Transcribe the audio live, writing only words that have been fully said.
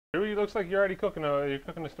It really looks like you're already cooking. You're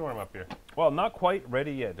cooking a storm up here. Well, not quite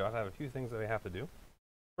ready yet, Josh. I have a few things that I have to do.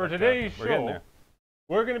 For today's show,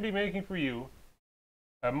 we're going to be making for you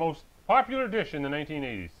a most popular dish in the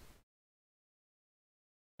 1980s.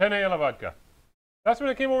 Penne alla vodka. That's when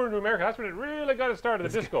it came over to America. That's when it really got it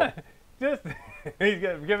started, the disco. Just, he's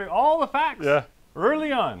giving all the facts. Yeah.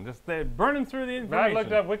 Early on, just burning through the information. Matt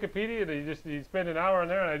looked up Wikipedia, and he spent an hour on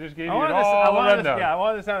there, and I just gave you all the rundown. Yeah, I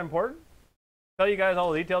wanted to sound important. Tell you guys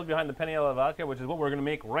all the details behind the Penne alla vodka, which is what we're going to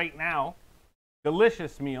make right now.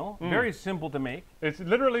 Delicious meal, very simple to make. It's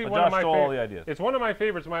literally but one Josh of my stole all the ideas. It's one of my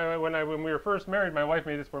favorites. When we were first married, my wife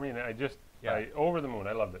made this for me, and I over the moon.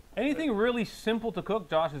 I loved it. Anything really simple to cook,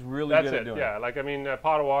 Josh is really good at doing. Yeah, like a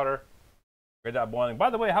pot of water. Great job boiling. By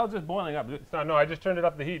the way, how's this boiling up? It's not. No, I just turned it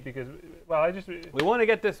up the heat because, well, we want to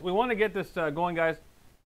get this. We want to get this going, guys.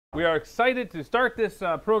 We are excited to start this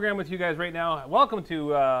program with you guys right now. Welcome to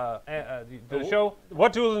the show.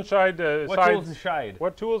 What tools inside?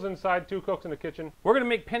 What tools inside two cooks in the kitchen? We're going to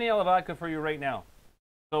make Penne alla vodka for you right now.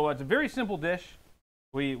 So it's a very simple dish.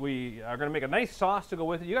 We are going to make a nice sauce to go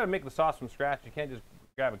with it. You got to make the sauce from scratch. You can't just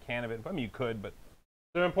grab a can of it. I mean, you could, but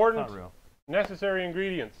the important, it's not real. Necessary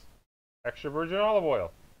ingredients: extra virgin olive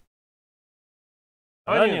oil,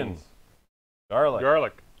 onions,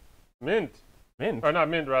 garlic, mint. Or not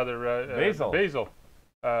mint, rather. Basil.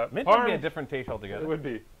 Mint would be a different taste altogether. It would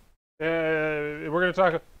be. We're going to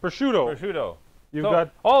talk prosciutto. You've got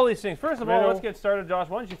all these things. First of all, let's get started, Josh.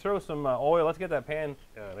 Why don't you throw some oil? Let's get that pan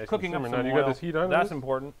nice cooking up some oil. You got this heat on? That's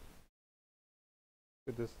important.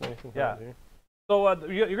 Get this nice and hot here. So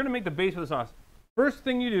you're going to make the base of the sauce. First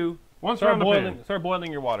thing you do, start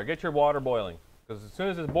boiling your water. Get your water boiling. Because as soon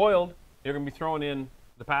as it's boiled, you're going to be throwing in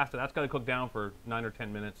the pasta. That's got to cook down for 9 or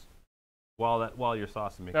 10 minutes. While your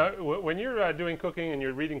sauce is making. Now, when you're doing cooking and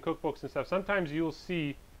you're reading cookbooks and stuff, sometimes you'll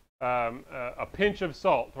see a pinch of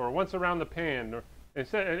salt, or once around the pan, or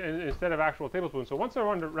instead of actual tablespoons. So once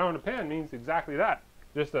around the pan means exactly that,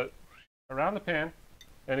 just around the pan,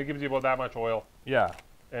 and it gives you about that much oil. Yeah.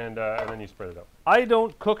 And then you spread it out. I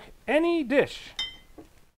don't cook any dish,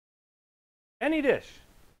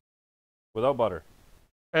 without butter.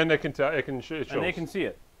 And they can tell. It shows. And they can see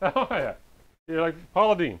it. Oh yeah. You're like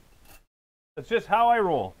Paula Deen. That's just how I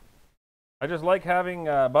roll. I just like having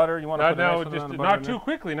butter. You want to put now just not too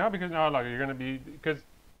quickly now, because now look, you're going to be, because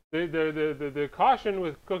the caution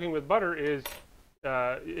with cooking with butter is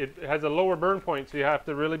it has a lower burn point, so you have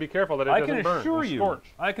to really be careful that it doesn't burn.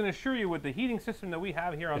 I can assure you, with the heating system that we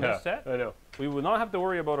have here on this set, I know, we will not have to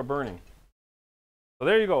worry about a burning. So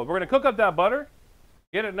there you go. We're going to cook up that butter,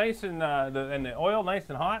 get it nice and the oil nice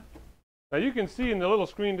and hot. Now you can see in the little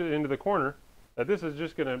screen into the corner that this is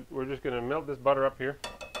we're just gonna melt this butter up here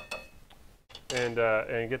and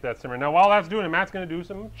get that simmering. Now while that's doing it, Matt's gonna do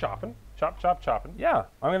some chopping, chopping. Yeah,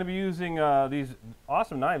 I'm gonna be using these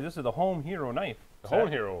awesome knives. This is the Home Hero knife. The Home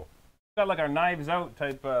Hero. Got like our knives out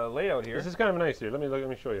type layout here. This is kind of nice here. Let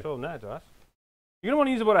me show you. Show them that, Josh. You're gonna want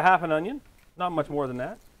to use about a half an onion, not much more than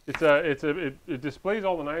that. It displays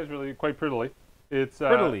all the knives really quite prettily. It's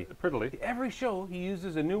prettily. Every show he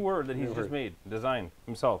uses a new word that he's just designed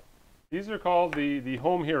himself. These are called the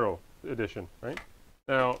Home Hero edition, right?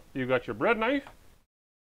 Now, you've got your bread knife,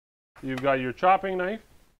 you've got your chopping knife,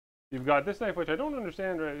 you've got this knife, which I don't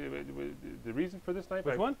understand the reason for this knife.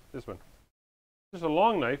 Which one? This one. It's a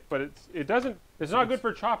long knife, but it's not good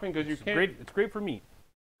for chopping because you can't. It's great for meat,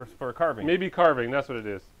 for carving. Maybe carving, that's what it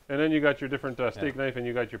is. And then you got your different steak knife, and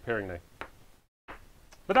you got your paring knife.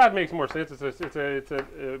 But that makes more sense. It's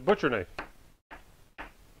a butcher knife.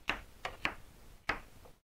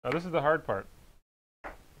 Now this is the hard part.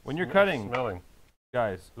 When you're cutting, smelling,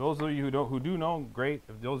 guys. Those of you who do know, great.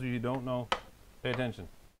 If those of you who don't know, pay attention.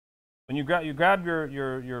 When you grab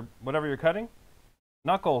your whatever you're cutting,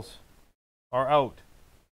 knuckles are out.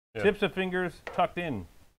 Yeah. Tips of fingers tucked in.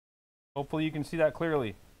 Hopefully you can see that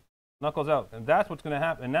clearly. Knuckles out, and that's what's going to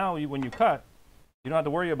happen. And now when you cut, you don't have to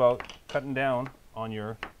worry about cutting down on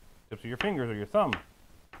your tips of your fingers or your thumb.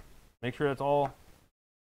 Make sure that's all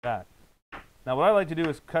that. Now, what I like to do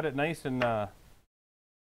is cut it nice and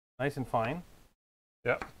fine.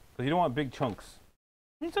 Yeah. Because you don't want big chunks.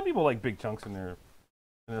 I mean, some people like big chunks in their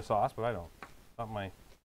sauce, but I don't. Not my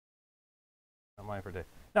forte.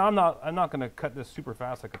 Now, I'm not going to cut this super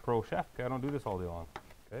fast like a pro chef. I don't do this all day long.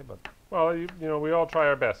 Okay, but well, you know, we all try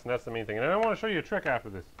our best, and that's the main thing. And I want to show you a trick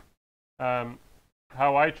after this.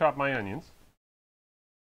 How I chop my onions.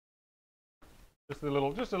 Just a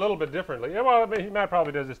little bit differently. Yeah, well, Matt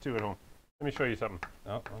probably does this too at home. Let me show you something.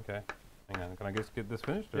 Oh, okay. Hang on. Can I just get this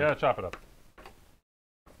finished? Or? Yeah, chop it up.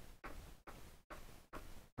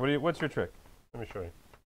 What's your trick? Let me show you.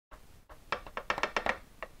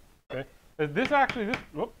 This actually,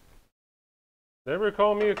 whoop, never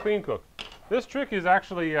call me a clean cook. This trick is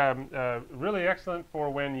actually really excellent for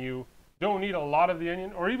when you don't need a lot of the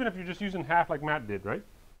onion, or even if you're just using half like Matt did, right?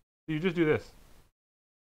 You just do this.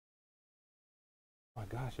 Oh my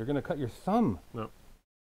gosh, you're gonna cut your thumb. No.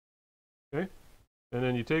 Okay, and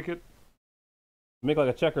then you take it. Make like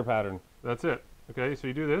a checker pattern. That's it. Okay, so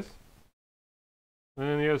you do this, and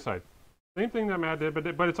then the other side. Same thing that Matt did,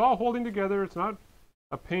 but it's all holding together. It's not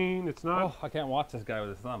a pain. It's not. Oh, I can't watch this guy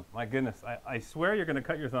with his thumb. My goodness, I swear you're gonna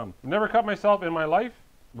cut your thumb. I've never cut myself in my life,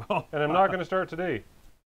 and I'm not going to start today.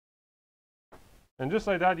 And just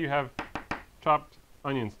like that, you have chopped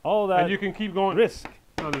onions. All that. And you can keep going. Risk.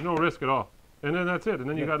 No, there's no risk at all. And then that's it. And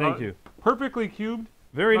then you got Thank you. Perfectly cubed.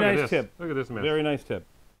 Very Look at nice this. tip. Look at this mess. Very nice tip.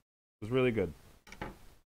 It was really good.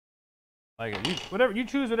 Like it. You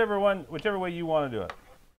choose whichever way you want to do it.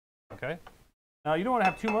 Okay. Now you don't want to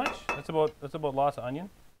have too much. That's about lots of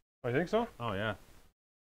onion. I think so. Oh yeah.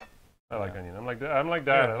 I like onion. I'm like that. I'm like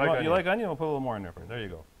that. Yeah, I like onion. You like onion? We'll put a little more in there for you. There you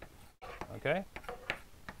go. Okay.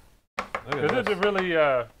 Look at It really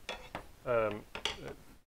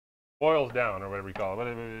boils down, or whatever you call it.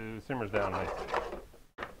 It simmers down nice.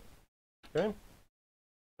 Okay.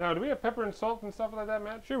 Now, do we have pepper and salt and stuff like that,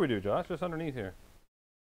 Matt? Sure we do, Josh. Just underneath here.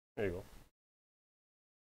 There you go.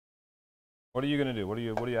 What are you gonna do? What are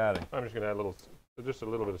you adding? I'm just gonna add just a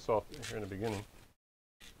little bit of salt here in the beginning.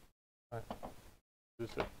 Right.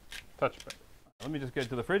 Just a touch of pepper. Let me just get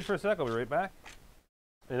to the fridge for a sec. I'll be right back.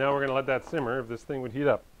 And now we're gonna let that simmer if this thing would heat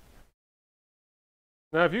up.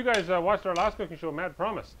 Now, if you guys watched our last cooking show, Matt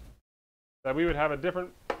promised that we would have a different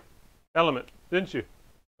element, didn't you?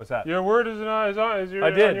 What's that? Your word is on your I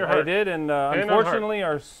did. on your heart. I did, and unfortunately,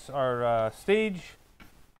 our stage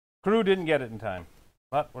crew didn't get it in time.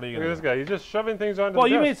 But what are you Look gonna at this guy. He's just shoving things onto Well, the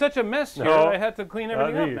you desk. made such a mess here. No. I had to clean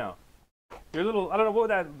everything up me. now. Your little, I don't know what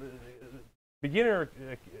that beginner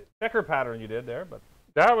checker pattern you did there, but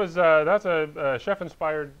That was that's a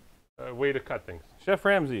chef-inspired way to cut things. Chef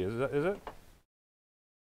Ramsay, is it?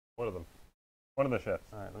 One of them. One of the chefs.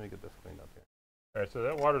 All right, let me get this cleaned up here. All right, so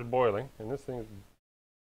that water's boiling, and this thing is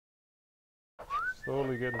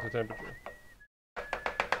slowly getting to temperature. So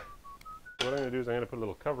what I'm going to do is I'm going to put a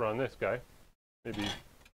little cover on this guy. Maybe.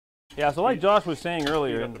 Yeah, so like Josh was saying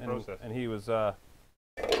earlier, Speed up the and he was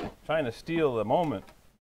trying to steal the moment.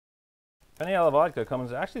 Penne alla vodka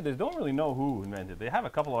comes. Actually, they don't really know who invented it. They have a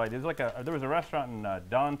couple of ideas. There was a restaurant in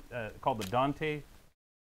called the Dante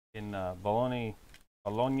in Bologna.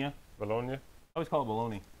 Bologna? I always call it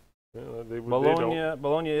Bologna. Yeah, they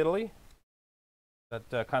Bologna, Italy.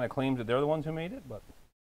 That kind of claims that they're the ones who made it, but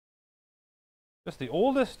just the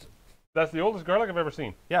oldest. That's the oldest garlic I've ever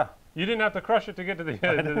seen. Yeah. You didn't have to crush it to get to the to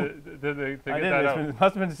get that out. It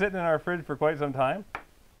must have been sitting in our fridge for quite some time.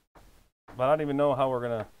 But I don't even know how we're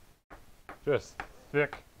gonna. Just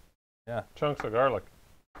thick. Yeah. Chunks of garlic.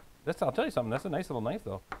 I'll tell you something. That's a nice little knife,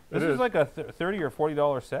 though. This It is is. like a $30 or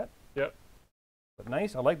 $40 set. Yep. But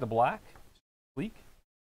nice. I like the black, sleek.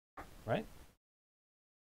 Right?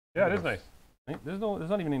 Yeah, it is nice. Right? There's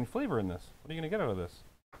not even any flavor in this. What are you gonna get out of this?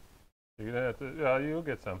 You're gonna have to, yeah, you'll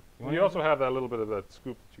get some. want You also have that little bit of that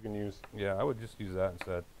scoop that you can use. Yeah, I would just use that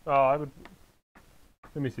instead. Oh, I would.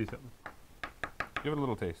 Let me see something. Give it a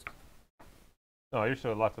little taste. Oh, you're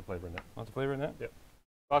still lots of flavor in that. Lots of flavor in that? Yep.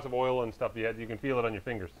 Lots of oil and stuff. You can feel it on your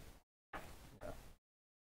fingers. Yeah.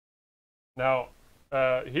 Now,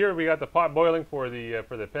 here we got the pot boiling for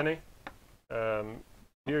the penne.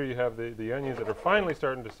 Here you have the onions that are finally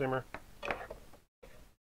starting to simmer.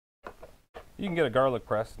 You can get a garlic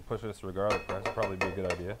press and push this through a garlic press. It'd probably be a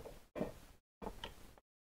good idea.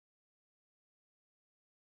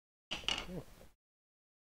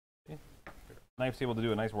 Knife's able to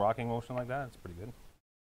do a nice rocking motion like that. It's pretty good.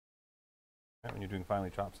 Right, when you're doing finely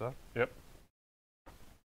chopped stuff. Yep.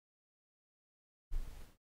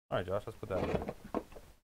 All right, Josh, let's put that in there.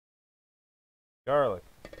 Garlic.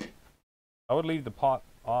 I would leave the pot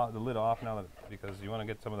the lid off now because you want to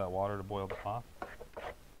get some of that water to boil off.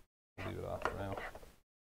 Leave it off for now.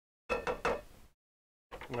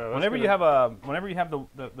 No, Whenever you have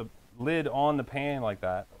the lid on the pan like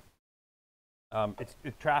that,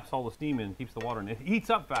 it traps all the steam in and keeps the water in. It heats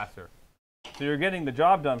up faster, so you're getting the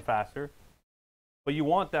job done faster. But you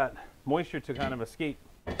want that moisture to kind of escape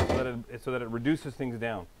so that it reduces things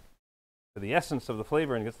down to the essence of the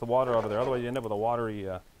flavor and gets the water out of there. Otherwise, you end up with a watery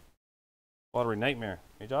nightmare.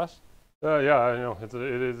 Hey, Josh? Yeah, I know. It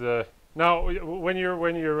is. Now, when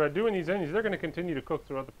you're doing these onions, they're going to continue to cook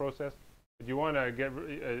throughout the process. But you want to get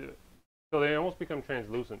so they almost become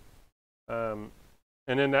translucent. And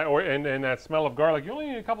then that smell of garlic, you only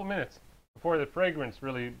need a couple minutes. before the fragrance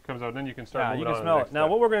really comes out. Then you can start moving you on can to smell the it. next Now, step.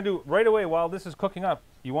 what we're going to do right away while this is cooking up,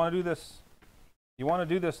 you want to do this. You want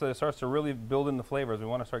to do this so it starts to really build in the flavors. We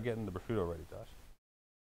want to start getting the prosciutto ready, Josh.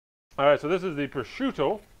 All right, so this is the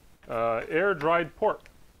prosciutto air-dried pork.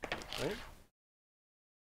 Right?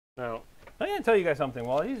 Now, I'm going to tell you guys something.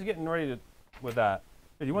 While he's getting ready with that,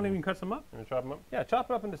 do you want to even cut some up? you want to chop them up? Yeah,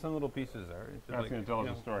 chop it up into some little pieces there. That's going to tell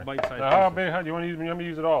us a story. Bite-sized Now, how pieces. big? How do you want to use? You want me to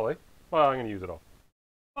use it all, eh? Well, I'm going to use it all.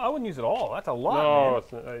 Oh, I wouldn't use it all. That's a lot, No, man.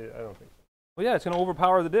 it's not, I don't think so. Well, yeah, it's going to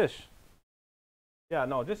overpower the dish. Yeah,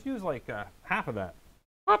 no, just use like half of that.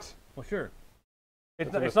 What? Well, sure.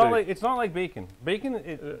 That's a It's not mistake. like bacon.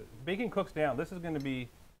 Bacon cooks down. This is going to be.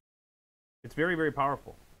 It's very, very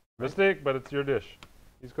powerful. Mistake, but it's your dish.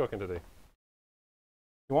 He's cooking today. If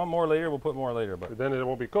you want more later, we'll put more later. But But then it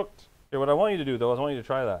won't be cooked. here, what I want you to do though is I want you to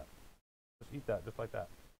try that. Just eat that, just like that.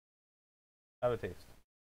 Have a taste.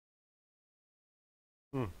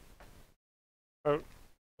 Oh,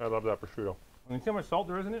 I love that prosciutto. And you see how much salt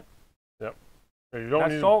there is in it? Yep. You don't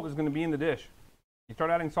That need salt is going to be in the dish. You start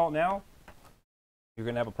adding salt now, you're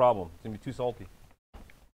going to have a problem. It's going to be too salty.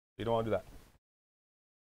 You don't want to do that.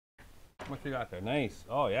 How much you got there? Nice.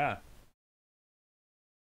 Oh, yeah.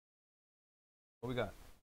 What we got?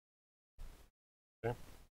 Okay.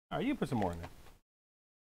 All right, you put some more in there.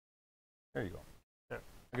 There you go. Yeah.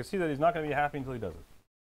 I can see that he's not going to be happy until he does it.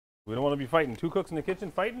 We don't want to be fighting. Two cooks in the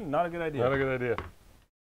kitchen fighting? Not a good idea. Not a good idea.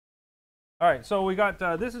 All right, so we got,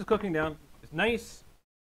 this is cooking down. It's nice.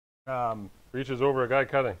 Reaches over a guy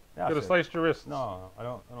cutting. Yeah, Could have sliced your wrists. No,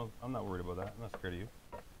 I'm not worried about that. I'm not scared of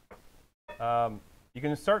you. You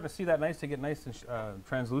can start to see that to get nice and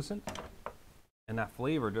translucent, and that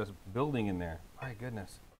flavor just building in there. My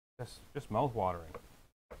goodness, just mouth watering.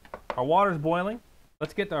 Our water's boiling.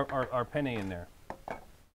 Let's get our penne in there.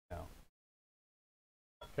 Now.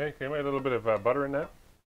 Okay, can we add a little bit of butter in that?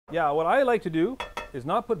 Yeah, what I like to do is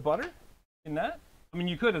not put butter in that. I mean,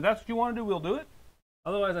 you could. If that's what you want to do, we'll do it.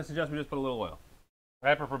 Otherwise, I suggest we just put a little oil.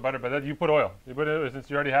 I prefer butter, but you put oil. You put it since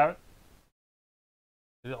you already have it.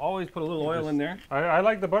 You always put a little oil in there. I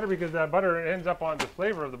like the butter because that butter ends up on the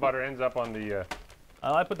flavor of the butter ends up on the.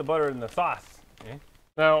 I put the butter in the sauce. Okay?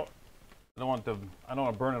 Now, I don't want to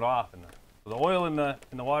burn it off. So the oil in the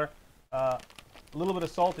water. A little bit of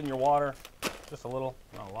salt in your water, just a little,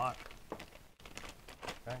 not a lot.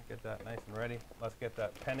 Okay, get that nice and ready. Let's get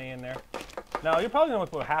that penne in there. Now you're probably going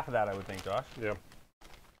to put half of that, I would think, Josh. yeah.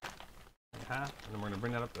 Half, and then we're going to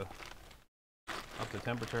bring that up to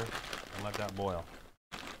temperature and let that boil.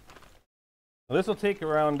 Now this will take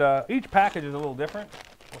around. Each package is a little different.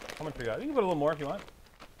 How much we got? You can put a little more if you want.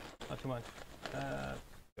 Not too much. That's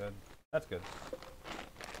good. That's good.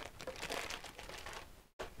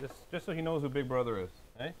 Just so he knows who Big Brother is,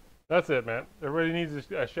 eh? That's it, man. Everybody needs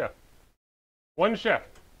a chef. One chef.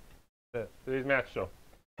 That's it. Today's match show.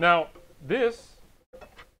 Now, this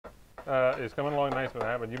is coming along nice with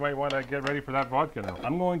that, but you might want to get ready for that vodka now.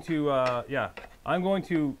 I'm going to, I'm going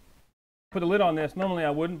to put the lid on this. Normally I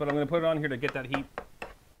wouldn't, but I'm going to put it on here to get that heat,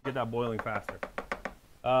 get that boiling faster.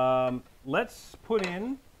 Let's put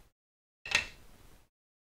in.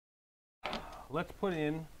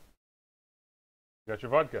 You got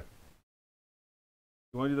your vodka.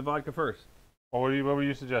 You want to do the vodka first? What were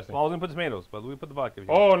you suggesting? Well, I was going to put tomatoes, but we put the vodka.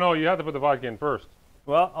 Oh no, you have to put the vodka in first.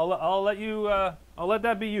 Well, I'll let you. I'll let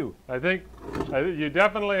that be you. I think you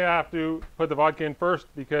definitely have to put the vodka in first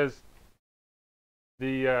because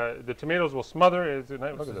the tomatoes will smother. Look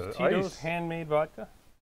at the Tito's ice. handmade vodka.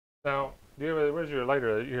 Now, where's your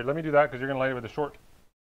lighter? Here, let me do that because you're going to light it with a short.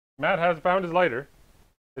 Matt has found his lighter.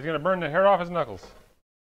 He's going to burn the hair off his knuckles.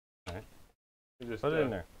 All right. You just Put it in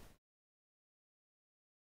there.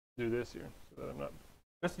 do this here so that I'm not.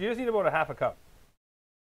 You just need about a half a cup.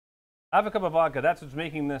 Half a cup of vodka. That's what's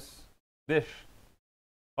making this dish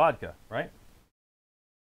vodka, right?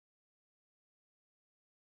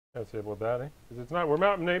 That's it about that, eh? Because it's not. We're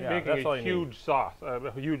not making that's all a you huge sauce,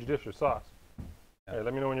 a huge dish of sauce. Yeah. All right,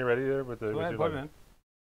 let me know when you're ready there with the. Go ahead, put it in.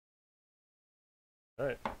 All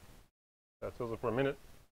right. That fills it for a minute.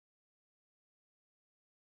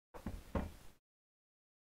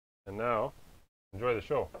 And now, enjoy the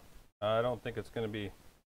show. I don't think it's going to be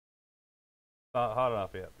not hot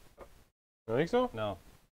enough yet. You think so? No,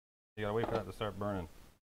 you gotta wait for that to start burning.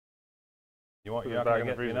 You're Put it not back gonna in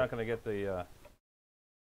the get. You're freezer. not gonna get the.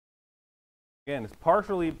 Again, it's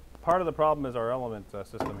partially part of the problem is our element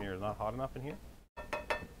system here is not hot enough in here.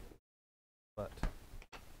 But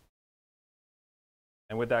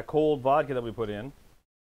and with that cold vodka that we put in,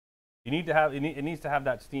 you need to have it needs to have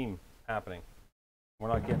that steam happening. We're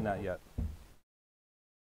not getting that yet.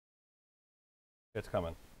 It's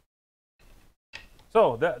coming.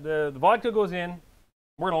 So the vodka goes in.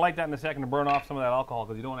 We're gonna light that in a second to burn off some of that alcohol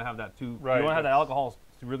because you don't want to have that too. Right, you don't want to have that alcohol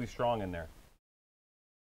really strong in there.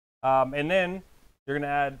 And then you're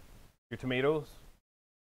gonna add your tomatoes,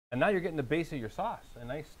 and now you're getting the base of your sauce, a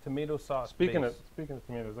nice tomato sauce. Speaking base. of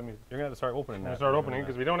tomatoes, You're gonna have to start opening that. start opening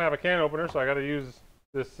because we don't have a can opener, so I got to use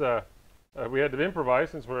this. We had to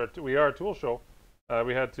improvise since we are a tool show.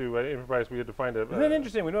 We had to improvise. We had to find a. Isn't that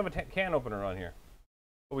interesting? We don't have a can opener on here,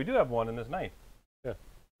 but we do have one in this knife. Yeah.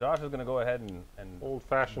 Josh is gonna go ahead and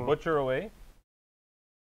old-fashioned butcher away.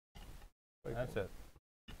 That's it.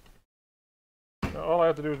 All I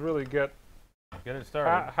have to do is really get it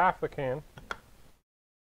started. half the can,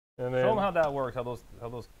 and then Show them how that works. How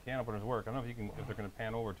those can openers work. I don't know if they're gonna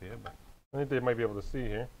pan over to you, but I think they might be able to see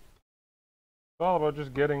here. It's all about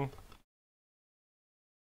just getting.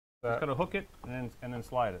 just gotta hook it and then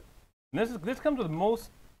slide it. And this comes with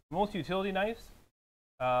most utility knives.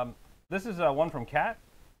 This is one from Cat.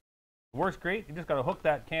 It works great. You just gotta hook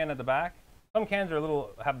that can at the back. Some cans have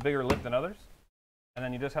a bigger lip than others, and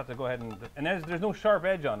then you just have to go ahead and there's no sharp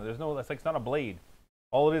edge on it. It's not a blade.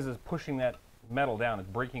 All it is pushing that metal down. It's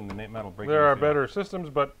breaking the metal. There are better systems,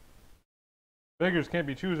 but beggars can't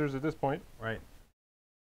be choosers at this point. Right.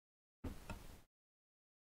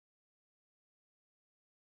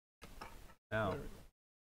 Now,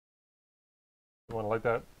 You want to light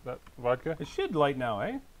that vodka? it should light now,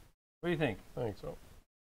 eh? What do you think? I think so.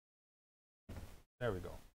 There we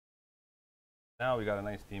go. Now we got a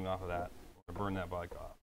nice steam off of that. We're gonna burn that vodka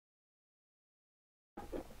off.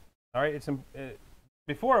 All right,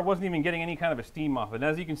 before it wasn't even getting any kind of a steam off it. And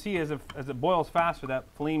as you can see, as it boils faster, that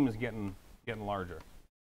flame is getting larger,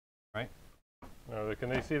 right? Can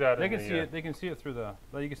they see that? They can see it. They can see it through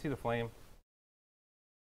you can see the flame.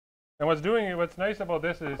 And what's nice about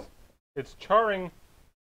this is it's charring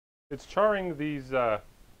these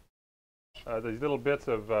little bits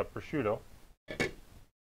of prosciutto.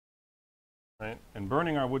 Right? And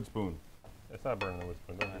burning our wood spoon. It's not burning the wood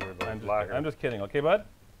spoon. Don't worry about it. I'm just kidding. Okay, bud?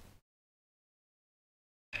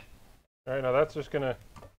 All right, now that's just going to...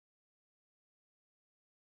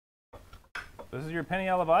 This is your Penne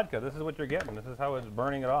alla vodka. This is what you're getting. This is how it's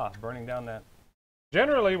burning it off, burning down that.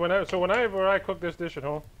 Generally, whenever I cook this dish at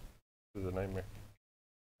home, this is a nightmare.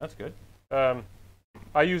 That's good. I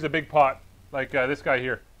use a big pot like this guy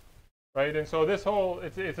here. Right, and so it's a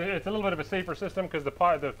little bit of a safer system because the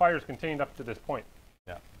fire is contained up to this point.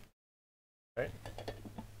 Yeah. Right.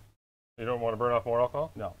 You don't want to burn off more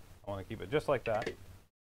alcohol? No, I want to keep it just like that,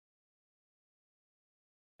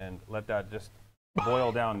 and let that just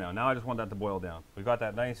boil down. Now I just want that to boil down. We got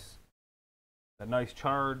that nice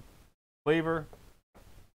charred flavor.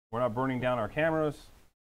 We're not burning down our cameras,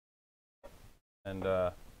 and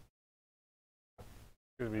there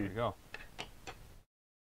you go.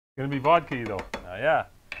 Gonna be vodka though. Yeah.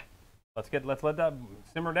 Let's let that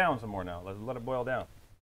simmer down some more now. Let's let it boil down.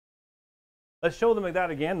 Let's show them like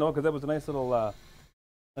that again, though, because that was a nice little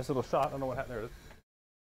shot. I don't know what happened there. It is.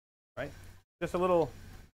 Right? Just a little,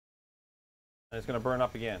 and it's gonna burn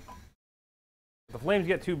up again. If the flames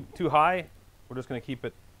get too high, we're just gonna keep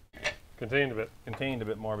it contained a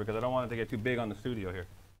bit more because I don't want it to get too big on the studio here.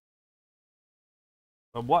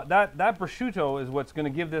 But that prosciutto is what's going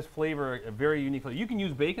to give this flavor a very unique flavor. You can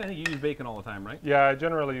use bacon. I think you use bacon all the time, right? Yeah, I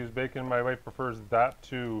generally use bacon. My wife prefers that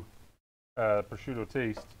to prosciutto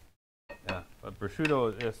taste. Yeah, but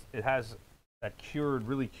prosciutto it has that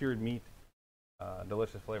really cured meat,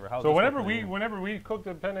 delicious flavor. So whenever we cook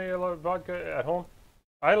the Penne alla vodka at home,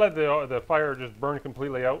 I let the fire just burn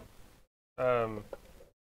completely out,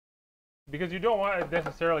 because you don't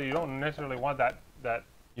necessarily want that.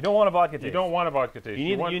 You don't want a vodka taste. You don't want a vodka taste.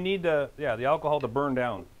 You need the alcohol to burn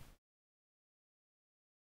down.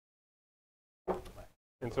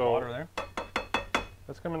 And so water there.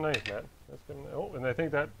 That's coming nice, Matt. That's coming. Oh, and I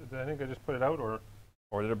think I just put it out, or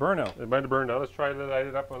did it burn out? It might have burned out. Let's try to light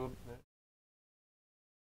it up a little bit.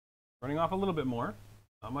 Burning off a little bit more,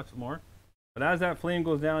 not much more. But as that flame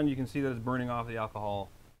goes down, you can see that it's burning off the alcohol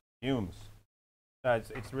fumes.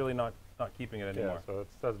 It's really not keeping it anymore. Yeah, so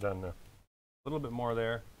that's done now. A little bit more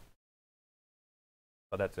there.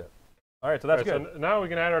 But that's it. All right, so that's good. So now we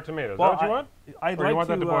can add our tomatoes. Well, Is that what you want? Or you want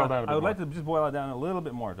that to boil down a bit I would more? like to just boil it down a little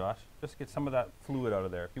bit more, Josh. Just to get some of that fluid out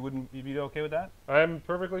of there. If you'd okay with that? I'm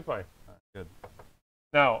perfectly fine. All right, good.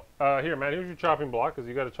 Now, here, Matt, here's your chopping block, because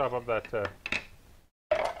you got to chop up that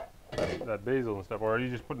basil and stuff. Or are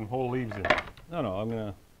you just putting whole leaves in? No, I'm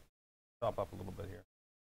gonna chop up a little bit here.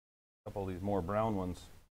 A couple of these more brown ones.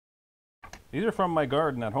 These are from my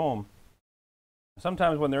garden at home.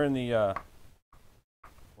 Sometimes when they're in the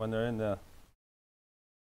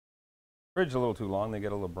Fridge is a little too long. They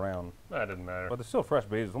get a little brown. That doesn't matter. But they're still fresh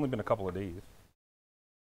basil. It's only been a couple of days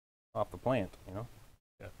off the plant, you know?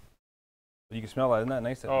 Yeah. But you can smell that. Isn't that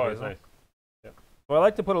nice? Oh, it's nice. Yep. So I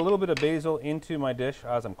like to put a little bit of basil into my dish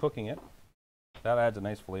as I'm cooking it. That adds a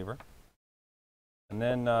nice flavor. And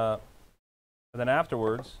then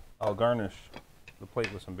afterwards, I'll garnish the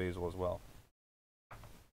plate with some basil as well.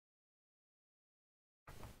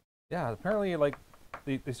 Yeah, apparently, like,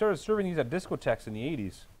 they started serving these at discotheques in the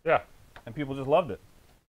 80s. Yeah. And people just loved it.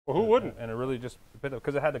 Well, who wouldn't? And it really just,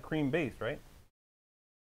 because it had the cream base, right?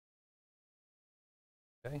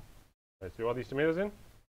 Okay. Right, so you want these tomatoes in?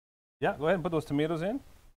 Yeah, go ahead and put those tomatoes in.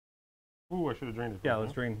 Ooh, I should have drained it. Yeah,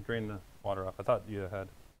 let's drain the water off. I thought you had.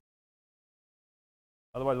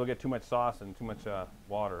 Otherwise, we'll get too much sauce and too much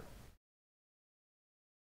water.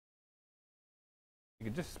 You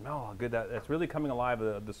can just smell how good that's really coming alive.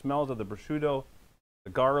 The smells of the prosciutto,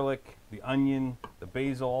 the garlic, the onion, the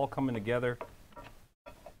basil, all coming together.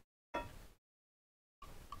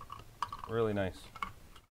 Really nice.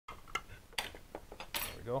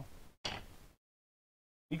 There we go.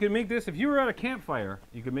 You can make this, if you were at a campfire,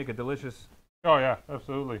 you could make a delicious Oh, yeah,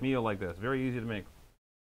 absolutely. meal like this. Very easy to make.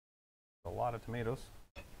 A lot of tomatoes.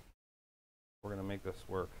 We're going to make this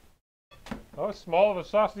work. How small of a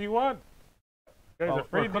sauce do you want? Oh,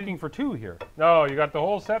 we're cooking for two here. No, you got the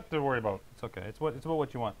whole set to worry about. It's okay. It's about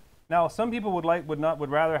what you want. Now, some people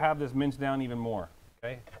would rather have this minced down even more.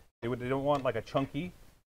 Okay, they don't want like a chunky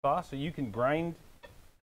sauce, so you can blend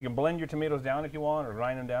your tomatoes down if you want, or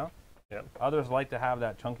grind them down. Yep. Others like to have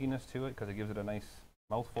that chunkiness to it because it gives it a nice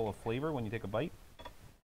mouthful of flavor when you take a bite.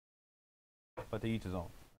 But to each his own.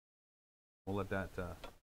 We'll let that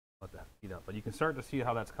heat up. But you can start to see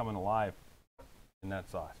how that's coming alive in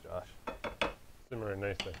that sauce, Josh. Simmering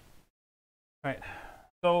nicely. All right.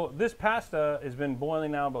 So this pasta has been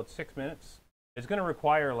boiling now about 6 minutes. It's going to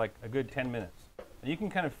require like a good 10 minutes. And you can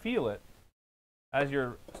kind of feel it as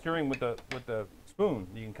you're stirring with the spoon.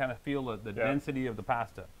 You can kind of feel the density of the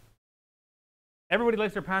pasta. Everybody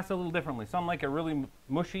likes their pasta a little differently. Some like it really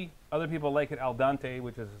mushy. Other people like it al dente,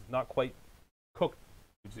 which is not quite cooked,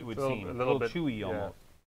 it would seem. A little bit chewy almost.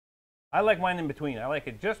 I like mine in between. I like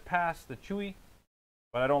it just past the chewy,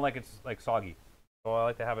 but I don't like it like soggy. So I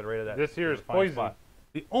like to have it right at that. This here is poison. Spot.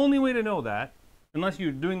 The only way to know that, unless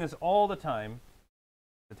you're doing this all the time,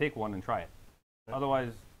 to take one and try it. Yeah.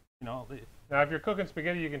 Otherwise, you know. Now, if you're cooking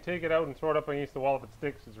spaghetti, you can take it out and throw it up against the wall. If it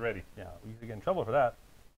sticks, it's ready. Yeah, we usually get in trouble for that.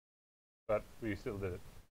 But we still did it.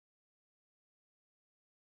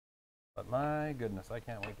 But my goodness, I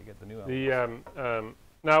can't wait to get the new one.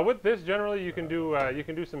 Now with this, generally you can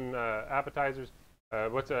do some appetizers.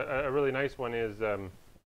 What's a really nice one is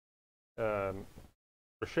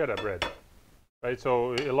bruschetta bread, right?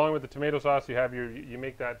 So along with the tomato sauce, you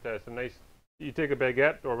make that some nice. You take a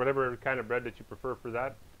baguette or whatever kind of bread that you prefer for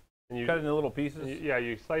that, and you cut it into little pieces.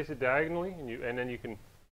 You slice it diagonally, and then you can,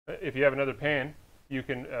 if you have another pan, you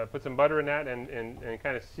can put some butter in that and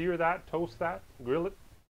kind of sear that, toast that, grill it,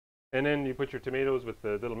 and then you put your tomatoes with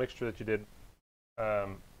the little mixture that you did,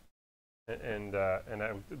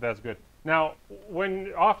 that's good. Now,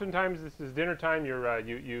 oftentimes this is dinner time, you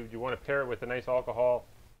want to pair it with a nice alcohol,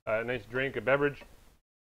 a nice drink, a beverage.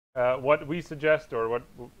 What we suggest, or what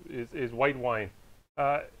is white wine.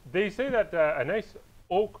 They say that a nice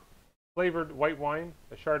oak flavored white wine,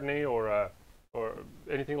 a Chardonnay or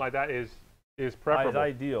anything like that is preferable.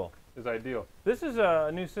 Is ideal. This is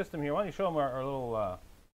a new system here. Why don't you show them our little?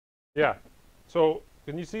 Yeah. So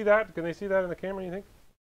can you see that? Can they see that in the camera? You think?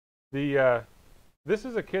 This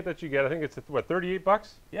is a kit that you get. I think it's what,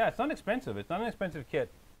 $38? Yeah, it's not expensive. It's not an expensive kit,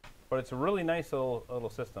 but it's a really nice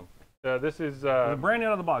little system. This is it's brand new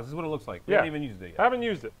out of the box. This is what it looks like. We haven't even used it yet. Haven't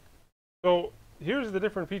used it. So here's the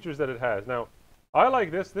different features that it has. Now, I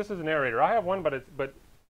like this. This is an aerator. I have one, but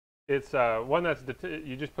it's one that's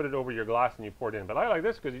you just put it over your glass and you pour it in. But I like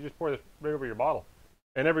this because you just pour this right over your bottle,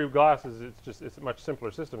 and every glass it's a much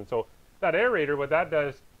simpler system. And so that aerator, what that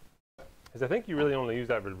does is I think you really only use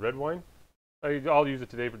that with red wine. I'll use it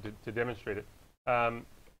today to demonstrate it.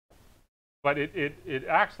 But it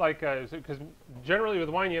acts like, because generally with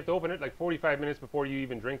wine you have to open it like 45 minutes before you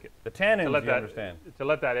even drink it. The tannins, you understand. To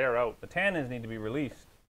let that air out. The tannins need to be released.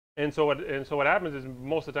 And so what happens is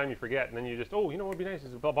most of the time you forget, and then you just, you know what would be nice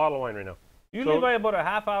is a bottle of wine right now. Usually by about a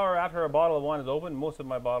half hour after a bottle of wine is open, most of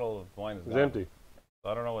my bottle of wine is empty.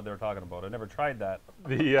 So I don't know what they're talking about. I never tried that.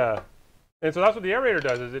 And so that's what the aerator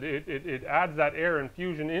does, is it adds that air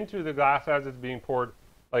infusion into the glass as it's being poured,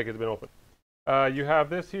 like it's been opened. You have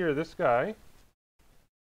this here, this guy.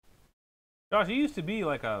 Josh, you used to be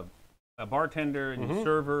like a bartender and a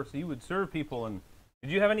server, so you would serve people, and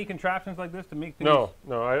Did you have any contraptions like this to make things? No,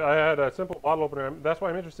 no. I had a simple bottle opener. That's why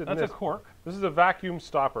I'm interested in this. That's a cork. This is a vacuum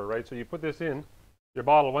stopper, right? So you put this in your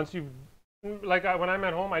bottle. Once you've, like when I'm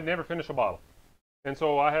at home, I'd never finish a bottle. And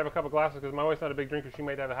so I have a couple glasses because my wife's not a big drinker. She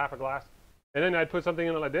might have a half a glass. And then I'd put something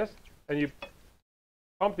in it like this, and you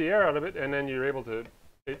pump the air out of it, and then you're able to,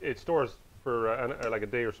 it stores for like a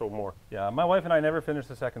day or so more. Yeah, my wife and I never finished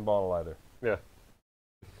the second bottle either. Yeah.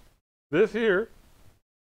 This here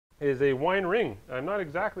is a wine ring. I'm not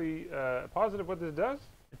exactly positive what this does.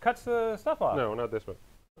 It cuts the stuff off. No, not this one.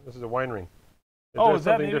 This is a wine ring. Oh, is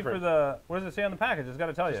that maybe for the, what does it say on the package? It's got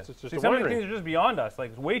to tell you. It's just See, a some wine of these ring. things are just beyond us. Like,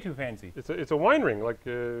 it's way too fancy. It's a wine ring. Like,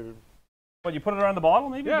 What, you put it around the bottle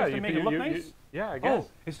maybe? yeah, Just to make it look nice? yeah, I guess. Oh,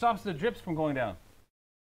 it stops the drips from going down.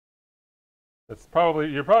 It's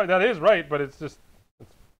probably, that is right, but it's just.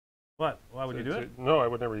 What? Why would you do it? No, I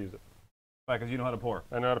would never use it. Why, because you know how to pour.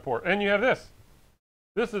 I know how to pour. And you have this.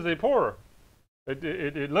 This is a pourer.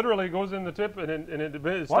 It literally goes in the tip and it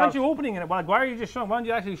stops. Why aren't you opening it? Why are you just showing? Why don't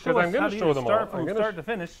you actually show us I'm going how to to show them start all. from start to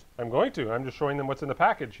finish? I'm going to. I'm just showing them what's in the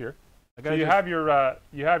package here. So you have your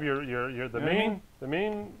the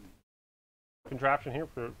main contraption here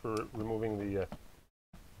for removing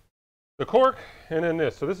the cork, and then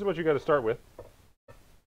this. So this is what you got to start with.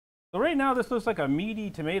 So right now this looks like a meaty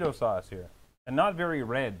tomato sauce here, and not very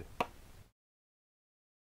red.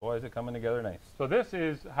 Boy, is it coming together nice. So this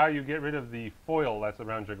is how you get rid of the foil that's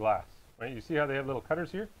around your glass, right? You see how they have little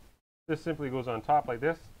cutters here? This simply goes on top like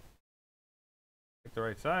this. Pick the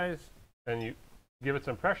right size. And you give it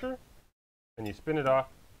some pressure, and you spin it off,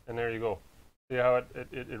 and there you go. See how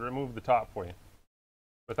it removed the top for you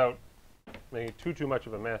without making too much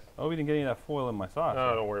of a mess. Oh, we didn't get any of that foil in my sauce.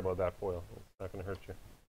 No, don't worry about that foil. It's not going to hurt you.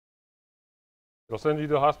 It'll send you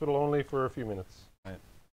to the hospital only for a few minutes. Right.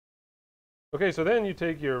 Okay, so then you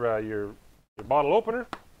take your bottle opener,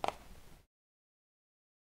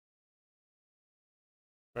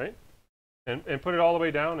 right, and put it all the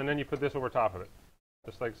way down, and then you put this over top of it,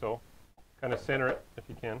 just like so. Kind of center it if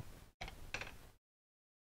you can.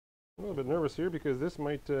 I'm a little bit nervous here because this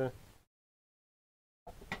might.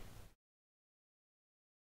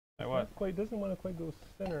 What? Doesn't want to quite go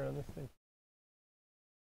center on this thing.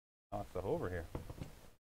 Knock stuff over here.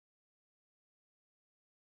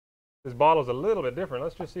 This bottle's a little bit different.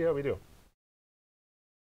 Let's just see how we do.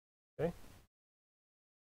 Okay.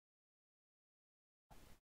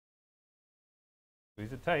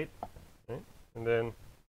 Squeeze it tight. Okay. And then,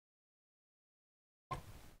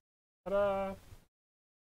 ta-da!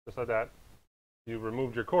 Just like that. You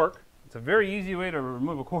removed your cork. It's a very easy way to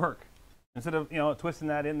remove a cork. Instead of, twisting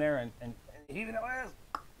that in there and heaving it with.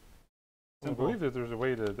 I believe that there's a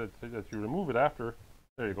way that you remove it after.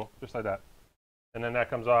 There you go, just like that. And then that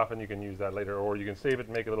comes off, and you can use that later, or you can save it and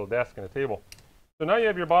make a little desk and a table. So now you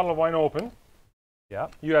have your bottle of wine open. Yeah.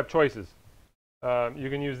 You have choices. You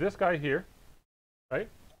can use this guy here, right,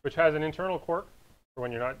 which has an internal cork for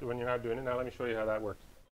when you're not doing it. Now let me show you how that works.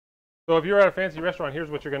 So if you're at a fancy restaurant, here's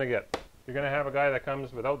what you're going to get. You're going to have a guy that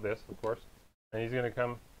comes without this, of course, and he's going to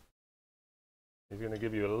come. He's going to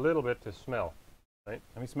give you a little bit to smell, right?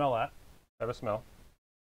 Let me smell that. Have a smell.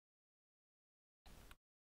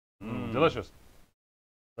 Delicious.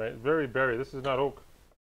 Right, very berry. This is not oak,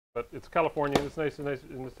 but it's California. It's nice, and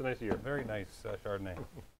it's a nice year. Very nice Chardonnay.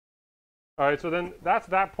 All right, so then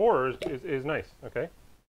that pourer is nice, okay?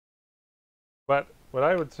 But what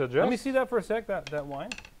I would suggest. Let me see that for a sec. That wine.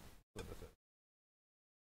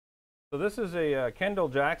 So this is a Kendall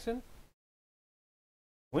Jackson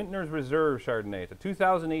Vintner's Reserve Chardonnay. It's a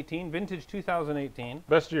 2018 vintage 2018.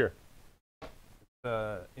 Best year.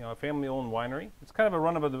 A family-owned winery. It's kind of a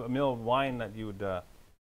run-of-the-mill wine that you'd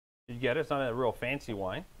get. It's not a real fancy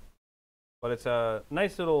wine, but it's a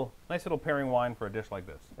nice little pairing wine for a dish like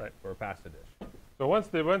this, right? For a pasta dish. So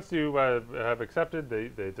once you have accepted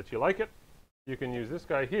that you like it, you can use this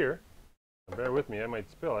guy here. Bear with me, I might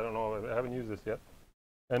spill. I don't know. I haven't used this yet.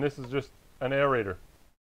 And this is just an aerator.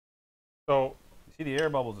 So you see the air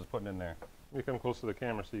bubbles it's putting in there. Let me come close to the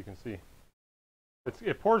camera so you can see.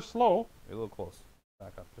 It pours slow. A little close.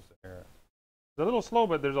 Back up just a hair. It's a little slow,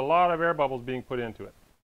 but there's a lot of air bubbles being put into it.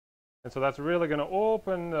 And so that's really going to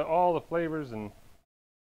open all the flavors and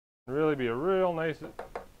really be a real nice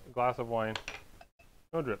glass of wine.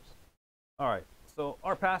 No drips. All right. So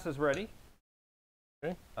our pasta is ready.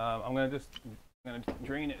 Okay. I'm going to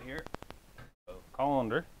drain it here.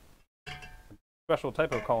 Colander. Special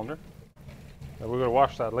type of colander. Now we're going to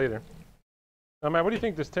wash that later. Now, Matt, what do you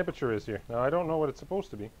think this temperature is here? Now, I don't know what it's supposed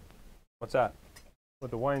to be. What's that? What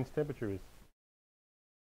the wine's temperature is.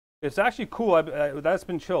 It's actually cool. That's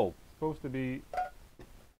been chilled. It's supposed to be.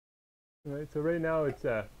 Right. So right now it's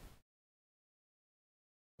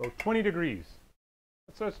So 20 degrees.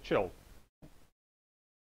 That's chilled.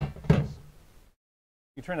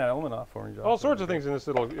 You turn that element off for me, Josh. All sorts of things in this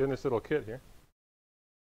little kit here.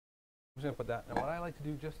 I'm just gonna put that. And what I like to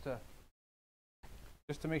do just to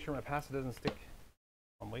make sure my pasta doesn't stick.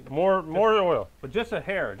 I'm waiting. More oil. But just a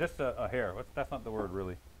hair, just a hair. That's not the word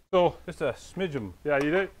really. So just a smidgen.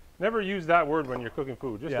 Yeah, never use that word when you're cooking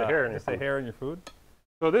food. Just a hair in your food. Just a hair in your food.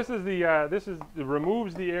 So this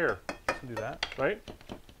removes the air. Just do that. Right.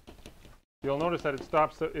 You'll notice that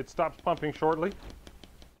it stops pumping shortly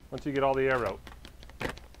once you get all the air out.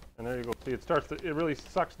 And there you go. See, it really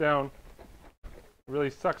sucks down. It really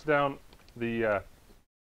sucks down the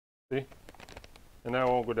see? And now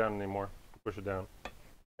it won't go down anymore. Push it down.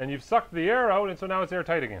 And you've sucked the air out, and so now it's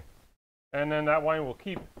airtight again. And then that wine will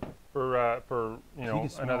keep for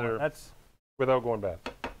without going bad.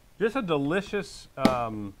 Just a delicious. How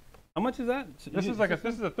much is that? This is a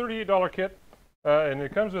 $38 kit, and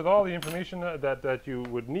it comes with all the information that you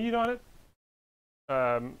would need on it.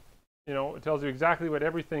 It tells you exactly what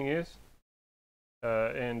everything is,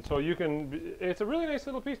 and so you can. It's a really nice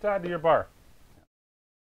little piece to add to your bar.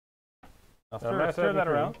 I'll stir that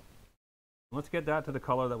around. Let's get that to the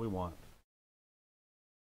color that we want.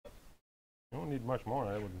 You don't need much more,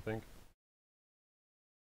 I wouldn't think.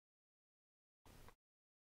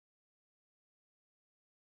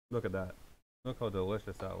 Look at that. Look how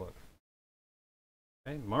delicious that looks.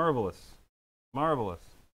 Okay, marvelous. Marvelous.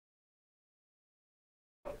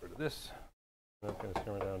 Get rid of this. That's going to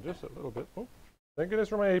simmer down just a little bit. Oh, thank goodness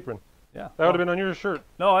for my apron. Yeah. That would have been on your shirt.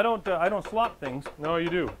 No, I don't slop things. No, you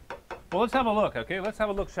do. Well, let's have a look, okay? Let's have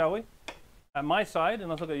a look, shall we? At my side, and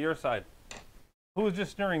let's look at your side. Who is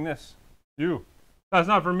just stirring this? You. That's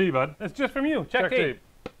not for me, bud. It's just from you. Check tape.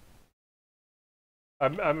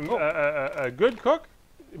 A good cook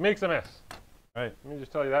makes a mess. Right. Let me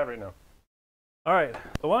just tell you that right now. All right.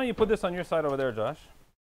 So why don't you put this on your side over there, Josh?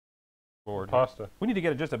 Forward. Pasta. We need to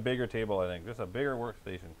get just a bigger table, I think. Just a bigger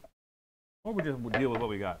workstation. Or we just deal with what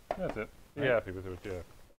we got. That's it. Right? Be happy with it, yeah.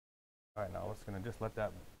 All right, now we're just going to just let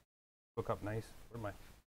that cook up nice. Where'd my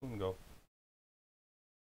spoon go?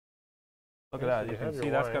 Look at that. You can see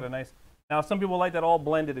that's got a nice... Now, some people like that all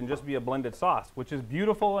blended and just be a blended sauce, which is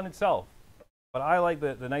beautiful in itself. But I like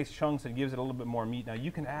the nice chunks and gives it a little bit more meat. Now,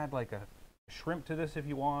 you can add like a shrimp to this if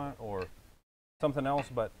you want, or something else.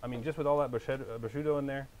 But, I mean, just with all that prosciutto in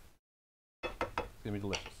there, it's going to be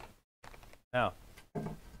delicious. Now,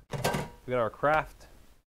 we got our Kraft.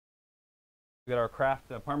 We got our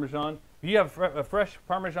Kraft Parmesan. If you have a fresh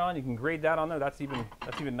Parmesan, you can grate that on there. That's even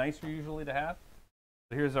nicer usually to have.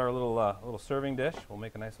 So here's our little serving dish. We'll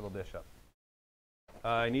make a nice little dish up.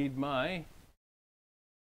 I need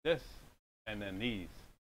this, and then these.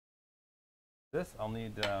 This I'll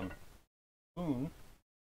need spoon.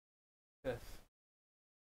 This.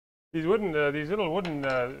 These little wooden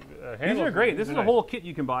handles. These are great. This is a whole kit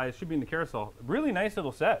you can buy. It should be in the carousel. Really nice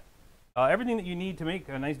little set. Everything that you need to make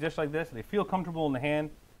a nice dish like this. They feel comfortable in the hand.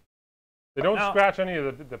 They don't scratch any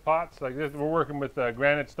of the pots like this. We're working with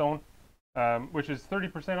granite stone, which is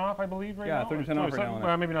 30% off, I believe, right now. Yeah, 30% off right now.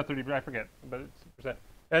 Well, maybe not 30%, I forget, but it's percent.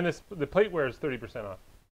 And the plateware is 30% off.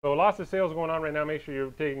 So lots of sales going on right now. Make sure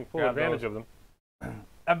you're taking full advantage of them.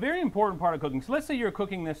 A very important part of cooking. So let's say you're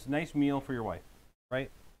cooking this nice meal for your wife, right?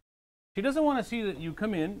 She doesn't want to see that you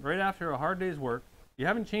come in right after a hard day's work. You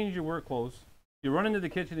haven't changed your work clothes. You run into the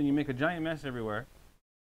kitchen and you make a giant mess everywhere.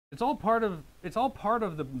 It's all part of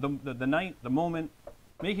the night, the moment,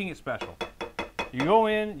 making it special. You go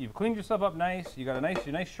in, you've cleaned yourself up nice, you got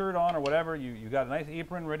your nice shirt on or whatever, you got a nice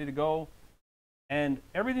apron ready to go, and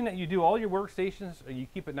everything that you do, all your workstations, you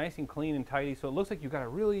keep it nice and clean and tidy, so it looks like you've got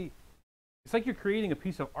it's like you're creating a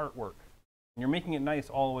piece of artwork, and you're making it nice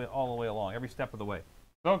all the way along, every step of the way.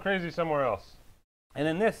 Go crazy somewhere else. And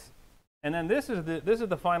then this is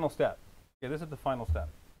the final step. Okay, this is the final step.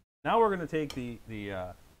 Now we're going to take the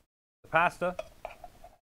pasta.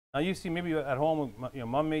 Now you see, maybe at home,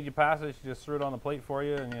 Mom made you pasta. She just threw it on the plate for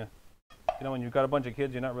you, and when you've got a bunch of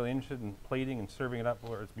kids, you're not really interested in plating and serving it up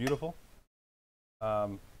where it's beautiful.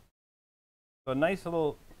 So a nice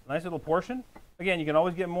little portion. Again, you can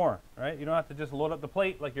always get more, right? You don't have to just load up the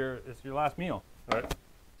plate like it's your last meal. Right.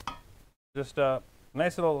 Just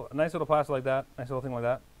nice little pasta like that. Nice little thing like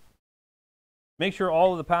that. Make sure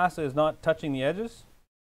all of the pasta is not touching the edges.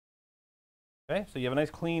 Okay, so you have a nice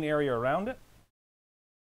clean area around it.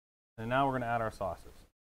 And now we're going to add our sauces.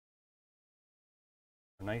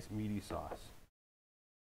 A nice meaty sauce.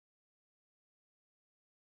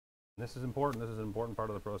 And this is important. This is an important part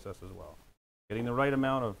of the process as well. Getting the right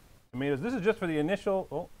amount of tomatoes. This is just for the initial.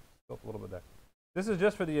 Oh, go up a little bit there. This is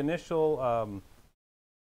just for the initial.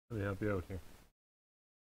 Let me help you out here.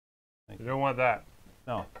 You don't want that.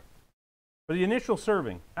 No. For the initial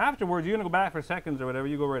serving. Afterwards, you're going to go back for seconds or whatever.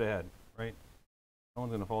 You go right ahead, right? No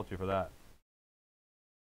one's going to fault you for that.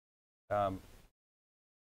 And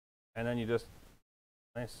then you just,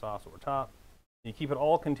 nice sauce over top. You keep it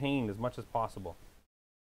all contained as much as possible.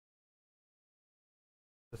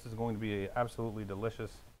 This is going to be absolutely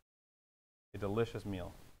delicious, a delicious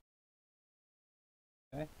meal.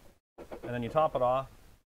 Okay? And then you top it off.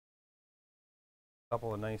 A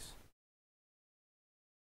couple of nice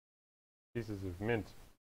pieces of mint.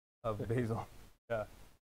 Of basil. Yeah.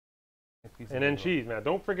 Nice and then cheese, man.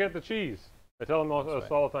 Don't forget the cheese. I tell him all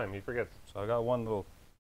the time. He forgets. So I got one little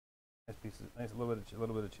nice piece, nice little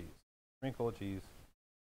bit of cheese. Sprinkle of cheese.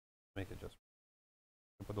 Make it just.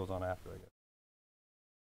 I'll put those on after, I guess.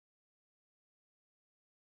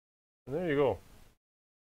 And there you go.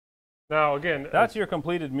 Now again, that's your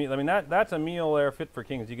completed meal. I mean, that's a meal there fit for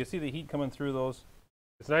kings. You can see the heat coming through those.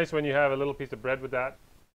 It's nice when you have a little piece of bread with that.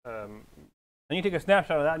 And you take a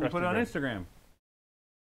snapshot of that and you put it on Instagram.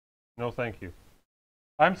 No, thank you.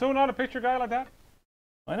 I'm so not a picture guy like that.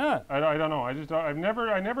 Why not? I don't know. I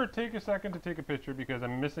never take a second to take a picture because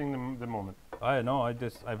I'm missing the moment. I know.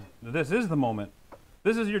 This is the moment.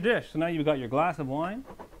 This is your dish. So now you've got your glass of wine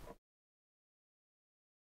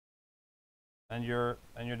and your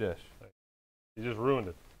dish. You just ruined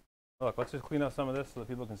it. Look, let's just clean up some of this so that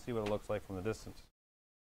people can see what it looks like from the distance.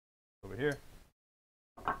 Over here.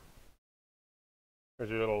 There's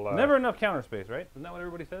your little. Never enough counter space, right? Isn't that what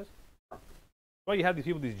everybody says? Well, you have these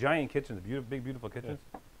people, these giant kitchens, big, beautiful kitchens.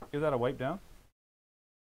 Yeah. Give that a wipe down.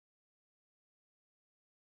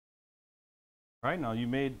 All right, now you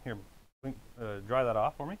made, here, dry that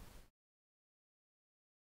off for me.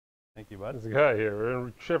 Thank you, bud. There's a guy here. We're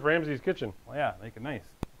in Chef Ramsay's kitchen. Well, yeah, make it nice.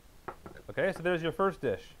 Okay, so there's your first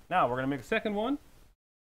dish. Now we're going to make a second one.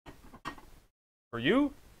 For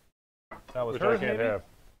you. That was which hers, I can't have.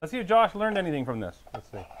 Let's see if Josh learned anything from this. Let's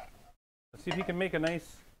see. Let's see if he can make a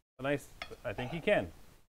nice, I think he can.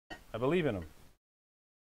 I believe in him.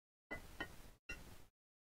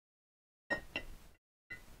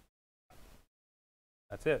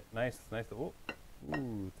 That's it. Nice. Ooh,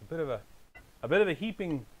 it's a bit of a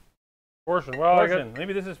heaping portion. Well, portion.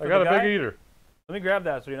 Maybe this is for I got the guy. a big eater. Let me grab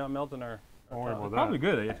that so you're not melting our. Don't worry about that. Probably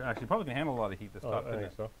good. Actually, probably can handle a lot of heat. This top. I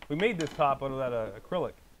think so. We made this top out of that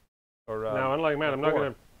acrylic. Or now, unlike Matt, I'm not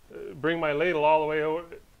going to bring my ladle all the way over. I'm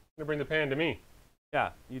going to bring the pan to me. Yeah,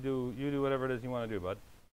 you do whatever it is you want to do, bud.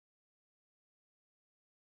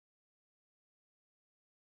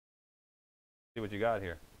 See what you got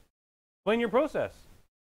here. Explain your process.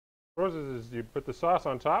 Process is you put the sauce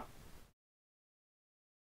on top.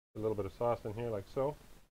 A little bit of sauce in here, like so.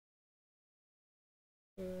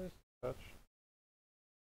 Just touch.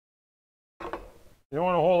 You don't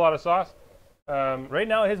want a whole lot of sauce. Right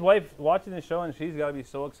now, his wife's watching the show, and she's got to be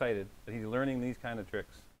so excited that he's learning these kind of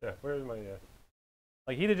tricks. Yeah, where's my?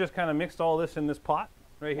 Like he'd have just kind of mixed all this in this pot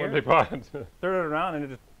right here. Big pot. Stirred it around, and it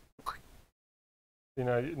just. You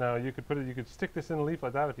know, now you could put it. You could stick this in a leaf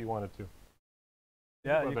like that if you wanted to.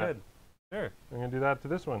 Yeah, you could. Sure. I'm gonna do that to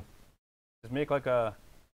this one. Just make like a.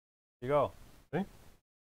 Here you go. See?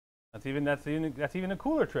 That's even a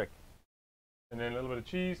cooler trick. And then a little bit of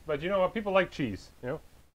cheese, but you know what? People like cheese, you know.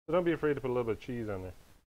 So don't be afraid to put a little bit of cheese on there.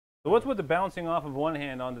 So what's with the bouncing off of one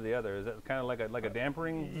hand onto the other? Is that kind of like a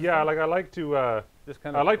dampering? Yeah, like I like to just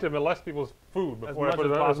kind of. I like to molest people's food before I put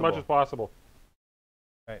it as much as possible.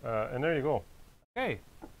 Right. And there you go. Okay.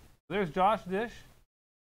 There's Josh's dish.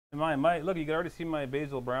 And my look, you can already see my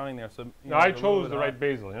basil browning there. So no, I chose the right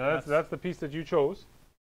basil. You know, that's the piece that you chose.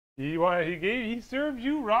 He served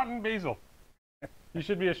you rotten basil. You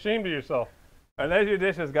should be ashamed of yourself. And there's your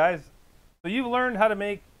dishes, guys. So you've learned how to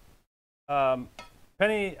make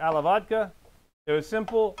penne alla vodka. It was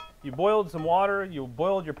simple. You boiled some water. You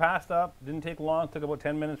boiled your pasta up. Didn't take long. Took about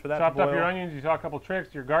 10 minutes for that to boil. Chopped up your onions. You saw a couple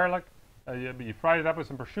tricks. Your garlic. You fried it up with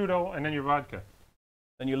some prosciutto, and then your vodka.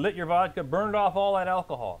 Then you lit your vodka, burned off all that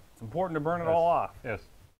alcohol. It's important to burn it all off. Yes.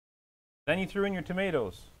 Then you threw in your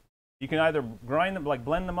tomatoes. You can either grind them, like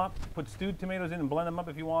blend them up, put stewed tomatoes in and blend them up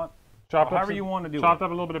if you want. Chopped however you want to do it. Chopped up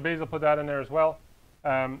a little bit of basil, put that in there as well.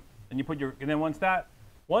 And you put and then once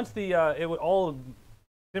the it would all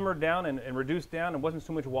simmered down and reduced down and wasn't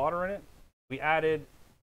so much water in it, we added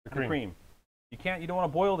the cream. You don't want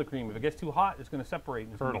to boil the cream. If it gets too hot, it's going to separate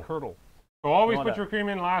and it's going to curdle. So always put your cream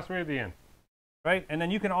in last right at the end. Right, and then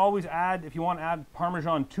you can always add, if you want to add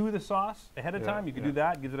Parmesan to the sauce ahead of time, you can do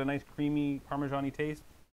that. Gives it a nice creamy Parmesan-y taste.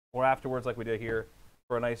 Or afterwards, like we did here,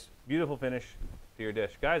 for a nice, beautiful finish to your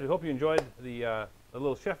dish. Guys, we hope you enjoyed the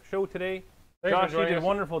little chef show today. Thanks Josh, for you joining did us. a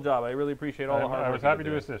wonderful job. I really appreciate all the hard work. I was happy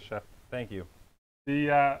to assist, Chef. Thank you.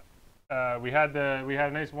 The We had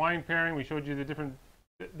a nice wine pairing. We showed you the different.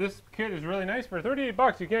 This kit is really nice for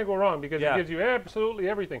 $38. You can't go wrong because it gives you absolutely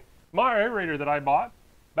everything. My aerator that I bought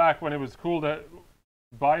back when it was cool to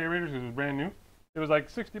buy aerators because it was brand new, it was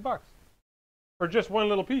like $60 for just one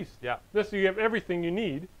little piece. Yeah. This you have everything you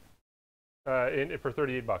need for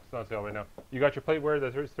 $38. It's on sale right now. You got your plateware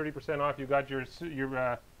that's 30% off. You got your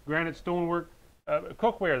granite stonework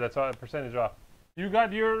cookware that's a percentage off. You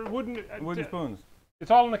got your wooden spoons.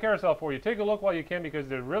 It's all in the carousel for you. Take a look while you can because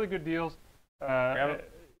they're really good deals. Grab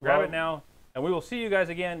it now, and we will see you guys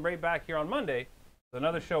again right back here on Monday with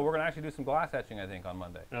another show. We're going to actually do some glass etching, I think, on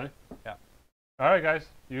Monday. Really? Yeah. All right, guys.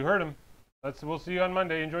 You heard him. We'll see you on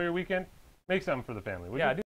Monday. Enjoy your weekend. Make something for the family. Yeah.